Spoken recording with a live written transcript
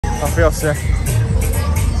I feel sick.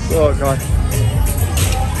 Oh god.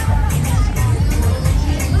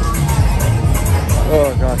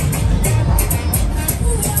 Oh god.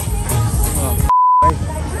 Oh.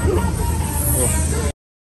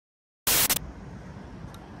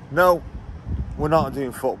 No, we're not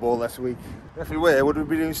doing football this week. If we were, would we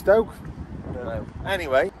be doing Stoke? I don't know.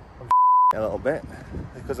 Anyway, I'm a little bit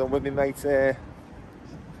because I'm with my mate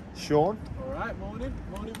Sean. Alright, morning.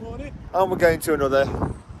 And we're going to another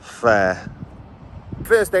fair.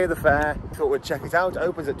 First day of the fair, thought we'd check it out. It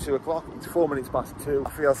opens at 2 o'clock, it's 4 minutes past 2. I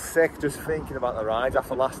feel sick just thinking about the rides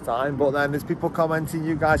after last time, but then there's people commenting,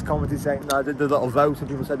 you guys commenting saying, no, I did the little vote and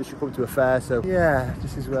people said they should come to a fair, so yeah,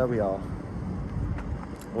 this is where we are.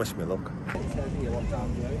 Wish me luck.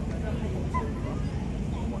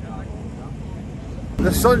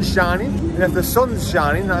 The sun's shining, and if the sun's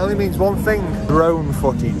shining, that only means one thing: drone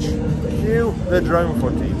footage. Cue the drone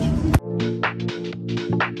footage.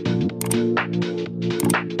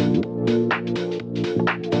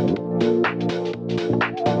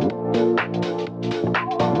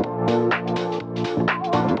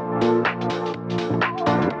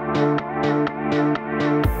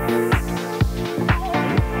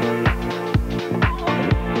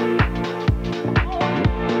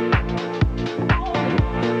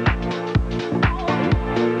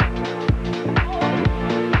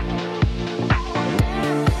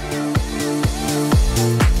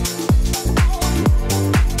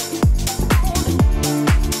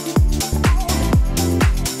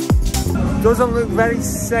 Doesn't look very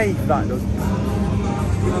safe, that doesn't.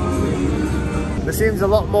 There seems a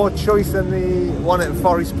lot more choice than the one at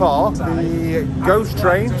Forest Park. The ghost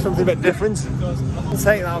train, something a bit different. I'll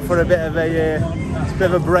take that for a bit of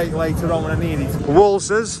a break later on when I need it.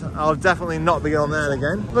 Walsers, I'll definitely not be on there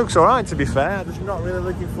again. Looks alright, to be fair. I'm just not really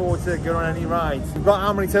looking forward to going on any rides. We've got,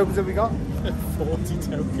 how many tokens have we got? 40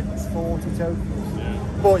 tokens. 40 tokens.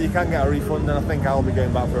 But you can get a refund, and I think I'll be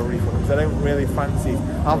going back for a refund because I don't really fancy it.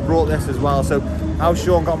 I've brought this as well, so how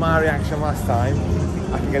Sean got my reaction last time,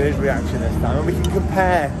 I can get his reaction this time, and we can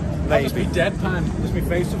compare. Maybe. I'll just be deadpan, just my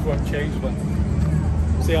face just won't change, but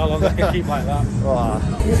see how long I can keep like that. Oh.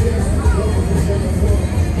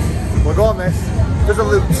 We'll go on this. Doesn't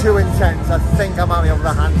look too intense. I think I might be able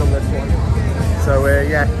to handle this one. So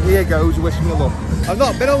yeah, here goes. Wish me luck. I've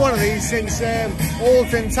not been on one of these since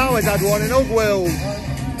Alton Towers had one in Ugworld.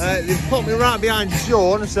 They've put me right behind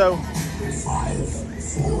Sean, so 5,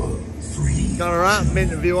 4, 3, got a right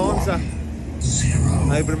interview on, so I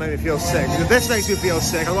hope it'll make me feel sick. If this makes me feel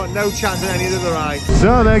sick, I've got no chance at any of the other rides.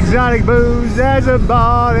 Some exotic booze, there's a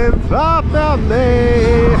bar in Pop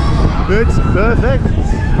me. It's perfect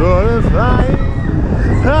for a flight.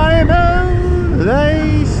 Honeymoon,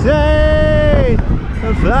 they say.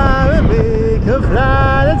 Fly with me, can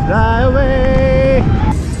fly, let's fly away.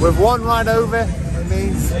 With one ride over, it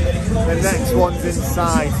means the next one's in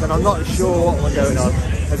sight, and I'm not sure what we're going on.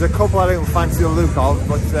 There's a couple I don't fancy the look of,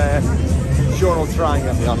 but Sean will try and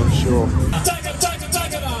get me on, I'm sure.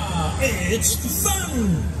 It's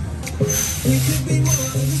fun!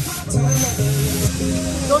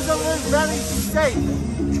 Doesn't look very safe.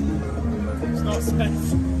 It's not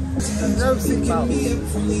safe. There's no seatbelt.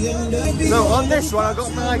 So on this one, I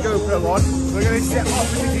got my GoPro on. We're going to sit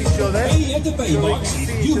opposite each other. Hey, at the bay box,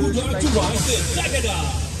 you would like to ride the Dagada.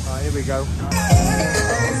 Alright, here we go.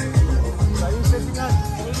 So you sitting there?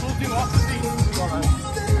 We'll do opposite. Go on, man.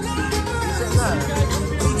 You sitting there?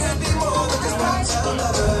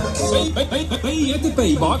 Hey, at the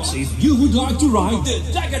bay box, if you would like to ride the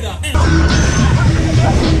Dagada.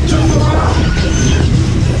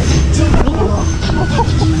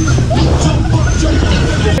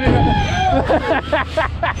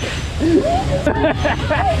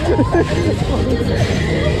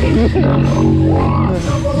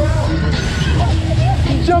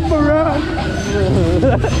 Jump around.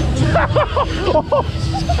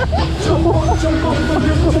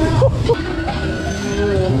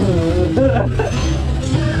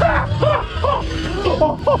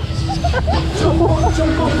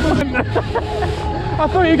 I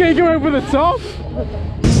thought you were going to go over the top.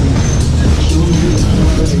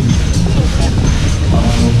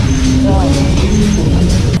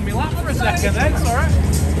 Be lap for a second then, it's alright.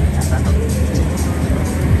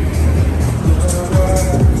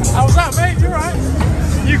 How's that, mate? You alright?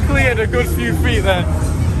 You cleared a good few feet then.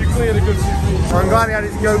 You cleared a good few feet. I'm glad he had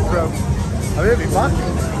his GoPro. Have you been back?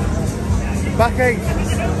 Backache.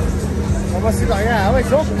 I must have got, yeah,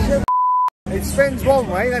 it's up. It spins one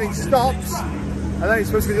way, then it stops, and then it's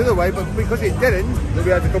supposed to go the other way, but because it didn't, we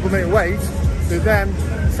had a couple of minute wait, so then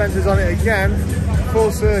sensors on it again,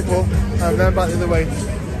 full circle, and then back the other way.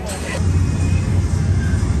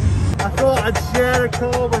 thought I'd share a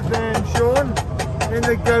car with Sean in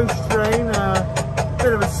the ghost train.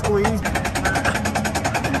 Bit of a squeeze.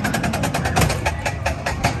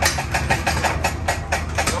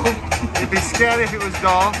 It'd be scary if it was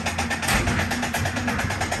dark.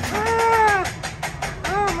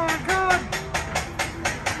 Oh my god!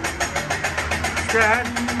 Scared?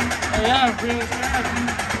 Yeah, I'm really scared.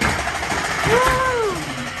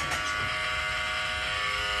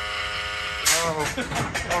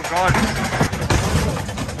 Oh god.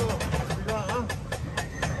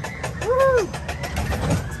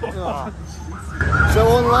 So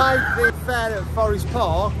unlike the fair at Forest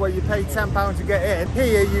Park where you pay £10 to get in,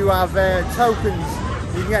 here you have tokens.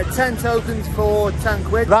 You can get 10 tokens for 10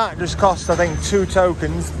 quid. That just costs I think 2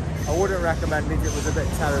 tokens. I wouldn't recommend it, it was a bit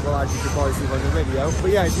terrible as you could probably see from the video.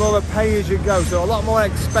 But yeah, it's more of a pay as you go, so a lot more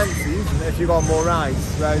expensive if you've got more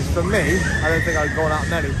rides. Whereas for me, I don't think I'd go that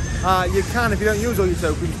many. You can, if you don't use all your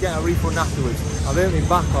tokens, get a refund afterwards. I've earned me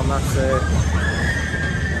back on that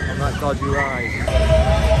dodgy ride.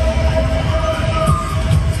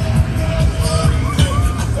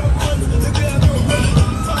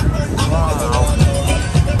 Wow.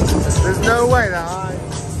 There's no way that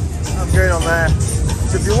I'm going on there.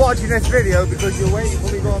 So if you're watching this video because you're waiting for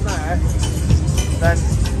me to go on there, then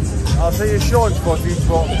I'll see your Sean's footage,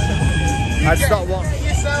 but I'd stop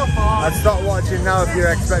watching now if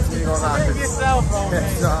you're expecting me to go on that. Get yourself on.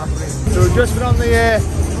 It's not happening. So we've just been on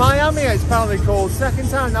the Miami, it's apparently called. Second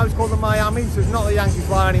time now it's called the Miami, so it's not the Yankee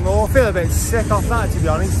fly anymore. I feel a bit sick off that, to be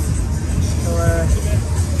honest. So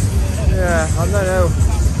yeah, I don't know.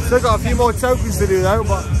 Still got a few more tokens to do though,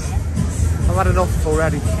 but I've had enough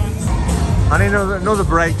already. I need another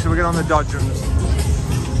break, so we're going on the Dodge runs.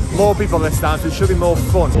 More people this time, so it should be more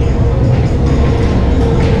fun.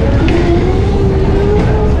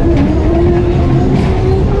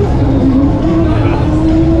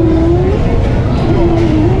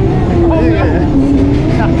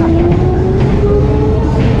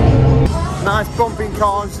 Nice bumping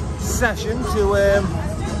cars session to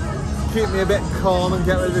keep me a bit calm and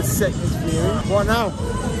get rid of the sickness feeling. What now?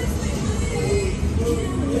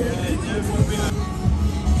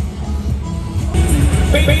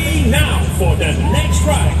 Baby, now for the next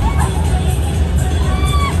ride.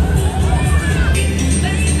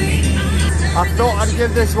 I thought I'd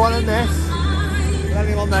give this one a miss.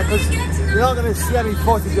 Anything on there, because you're not going to see any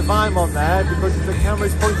footage if I'm on there because the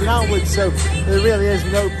camera's pointing outwards, so there really is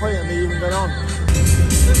no point in me even going on.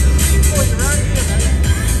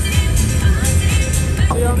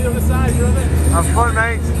 See on the other side, you love it? Have fun,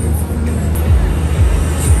 mate.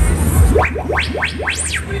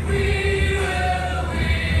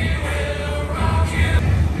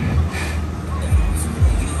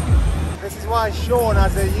 This is why Sean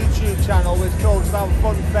has a YouTube channel which talks about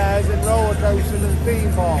fun fairs and roller coasters and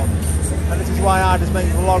theme parks. And this is why I just make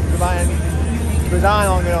vlogs about anything. Because I'm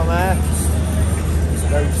not going on there.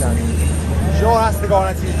 No chance. Sean has to go on,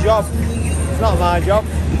 that's his job. It's not my job.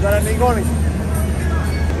 He's got anything on it.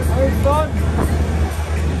 Having fun?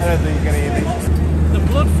 I don't think you can hear me. The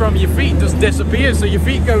blood from your feet just disappears, so your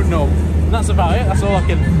feet go numb. And that's about it, that's all I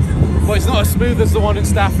can. But it's not as smooth as the one in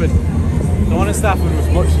Stafford. The one in Stafford was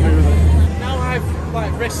much smoother. Now I've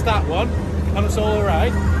like risked that one, and it's all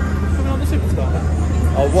alright. Coming on the Superstar.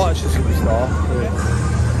 I'll watch the Superstar.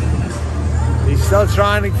 He's still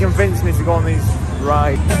trying to convince me to go on these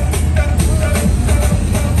rides.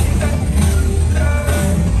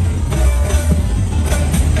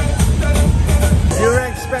 You're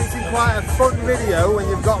expecting quite a fun video when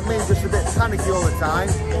you've got me just a bit panicky all the time.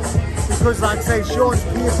 Because like I say, Sean's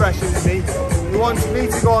peer pressuring me. He wants me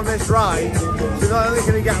to go on this ride, so not only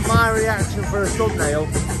can he get my reaction for a thumbnail,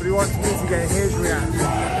 but he wants me to get his reaction.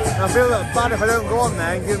 And I feel a little bad if I don't go on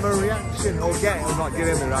there and give him a reaction, or not give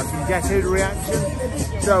him a reaction, get his reaction.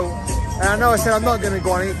 So, and I know I said I'm not going to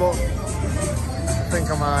go on it, but I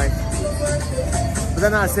think I might. But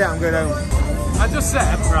then that's it, I'm going home. I just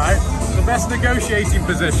said, right, the best negotiating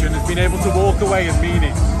position is being able to walk away and mean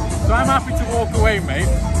it. So I'm happy to walk away, mate,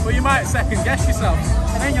 but you might second guess yourself,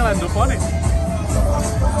 and then you'll end up on it.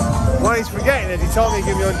 What he's forgetting is he told me to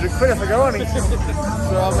give me 100 quid if I go on it.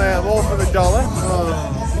 So I'm all for the dollar. Oh.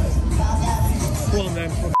 Come on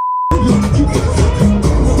then.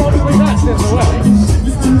 Obviously that's in the way.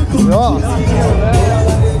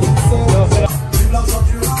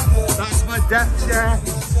 That's my death chair.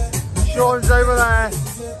 Sean's over there.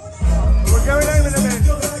 We're going home in a minute.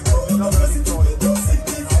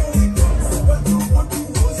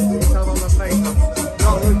 Tell on the face, I'm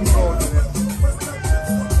not looking forward to this.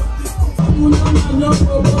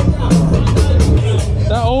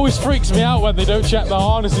 That always freaks me out when they don't check the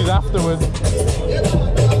harnesses afterwards.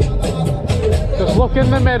 look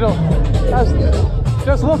in the middle.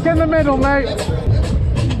 Just look in the middle, mate.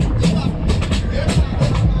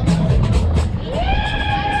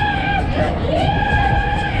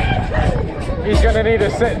 He's going to need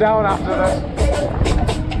to sit down after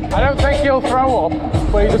this. I don't think he'll throw up,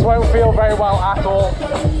 but he just won't feel very well at all.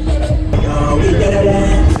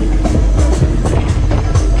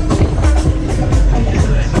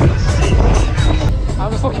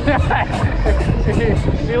 I'm just looking at it.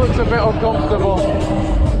 He looks a bit uncomfortable.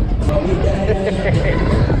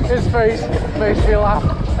 His face makes me laugh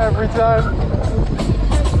every time.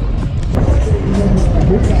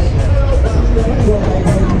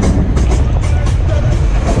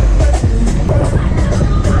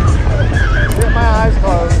 Get my eyes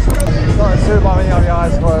closed. Not too bad when you have your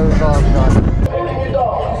eyes closed. Oh, God.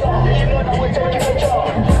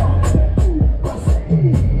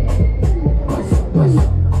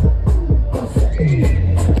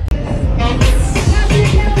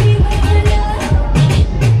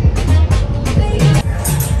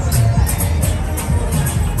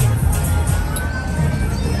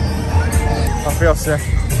 I feel sick.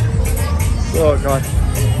 Oh, God.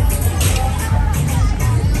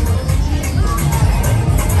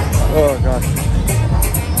 Oh, God.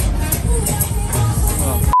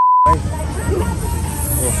 Oh,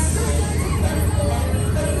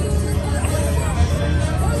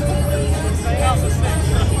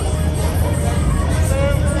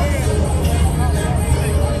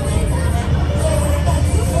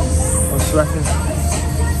 I'm sweating.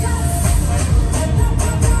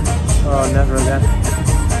 Oh, never again.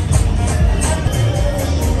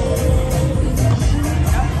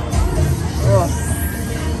 Oh.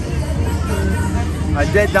 I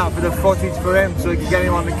did that for the footage for him so he could get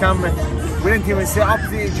him on the camera. We didn't even sit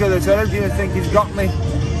opposite each other, so I don't even think he's got me.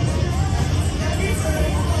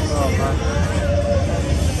 Oh, man.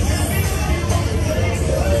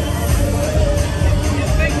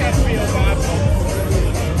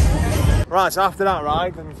 Right, so after that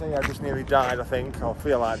ride, let me tell you, I just nearly died, I think. I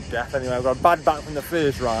feel like death anyway. I've got a bad back from the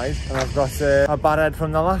first ride, and I've got a bad head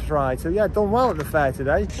from the last ride. So yeah, done well at the fair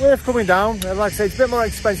today. Worth coming down. Like I say, it's a bit more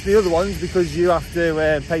expensive than the other ones because you have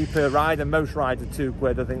to pay per ride, and most rides are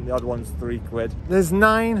 £2. I think the other one's £3. There's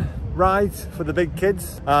 9 rides for the big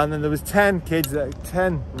kids, and then there was 10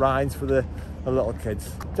 rides for the little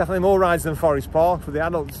kids. Definitely more rides than Forest Park for the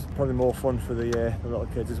adults. Probably more fun for the little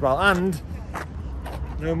kids as well. And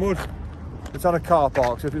no mud. It's on a car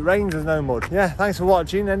park, so if it rains, there's no mud. Yeah, thanks for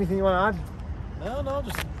watching. Anything you want to add? No,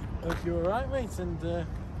 just hope you're alright, mate. And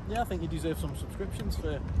yeah, I think you deserve some subscriptions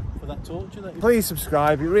for that torture. Please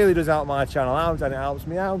subscribe. It really does help my channel out, and it helps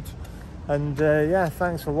me out. And yeah,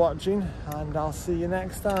 thanks for watching, and I'll see you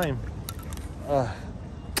next time.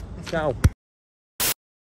 Ciao.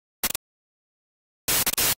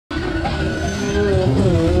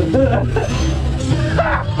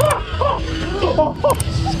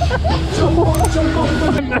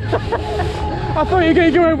 I thought you were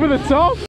going to go over the top.